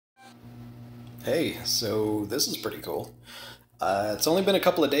Hey, so this is pretty cool. It's only been a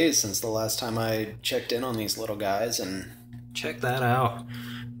couple of days since the last time I checked in on these little guys, and Check that out.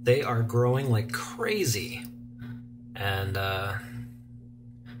 They are growing like crazy. And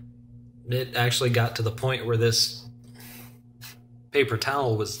it actually got to the point where this paper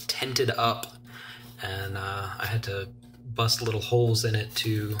towel was tented up, and I had to bust little holes in it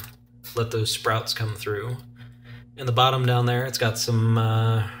to let those sprouts come through. In the bottom down there, it's got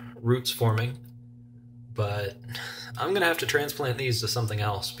some roots forming, but I'm going to have to transplant these to something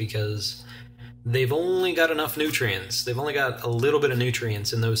else because they've only got enough nutrients. They've only got a little bit of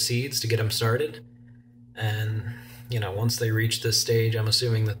nutrients in those seeds to get them started. And, once they reach this stage, I'm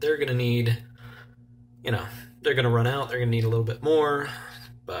assuming that they're going to need, they're going to run out. They're going to need a little bit more.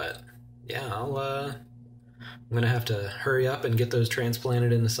 But, yeah, I'm going to have to hurry up and get those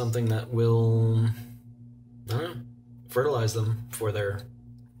transplanted into something that will, I don't know, fertilize them for their,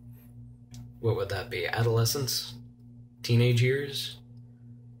 what would that be, adolescence? Teenage years?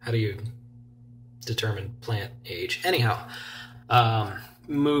 How do you determine plant age? Anyhow,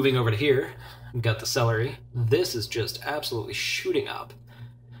 moving over to here, we've got the celery. This is just absolutely shooting up.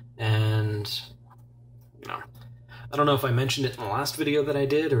 And, I don't know if I mentioned it in the last video that I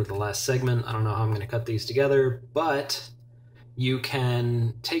did or the last segment. I don't know how I'm going to cut these together, but you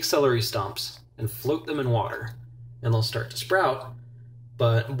can take celery stumps and float them in water, and they'll start to sprout.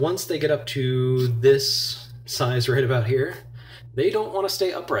 But once they get up to this size right about here, they don't want to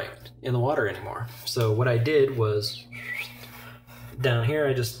stay upright in the water anymore. So what I did was, down here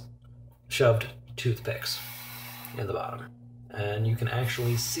I just shoved toothpicks in the bottom. And you can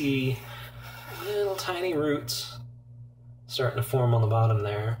actually see little tiny roots starting to form on the bottom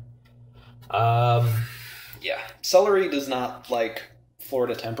there. Yeah, celery does not like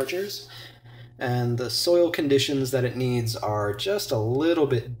Florida temperatures, and the soil conditions that it needs are just a little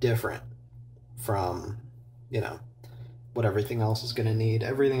bit different from, what everything else is going to need.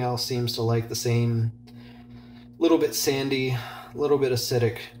 Everything else seems to like the same little bit sandy, little bit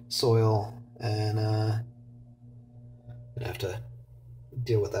acidic soil, and I'm gonna have to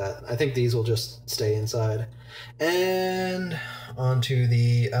deal with that. I think these will just stay inside. And onto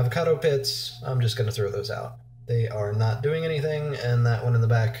the avocado pits, I'm just gonna throw those out. They are not doing anything, and that one in the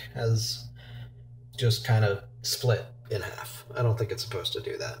back has just kind of split in half. I don't think it's supposed to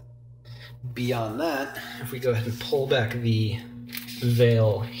do that. Beyond that, if we go ahead and pull back the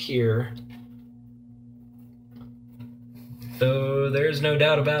veil here, so there's no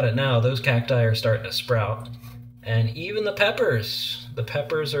doubt about it now, those cacti are starting to sprout. And even the peppers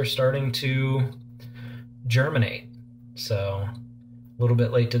are starting to germinate. So a little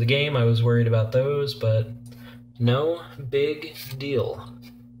bit late to the game. I was worried about those, but no big deal.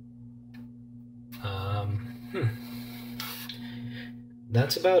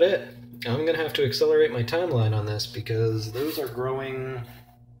 That's about it. I'm going to have to accelerate my timeline on this because those are growing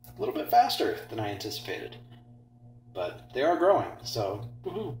a little bit faster than I anticipated. But they are growing, so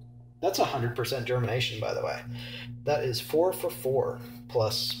woohoo. That's 100% germination, by the way. That is 4 for 4,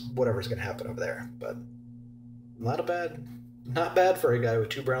 plus whatever's going to happen over there. But not bad for a guy with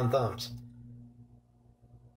 2 brown thumbs.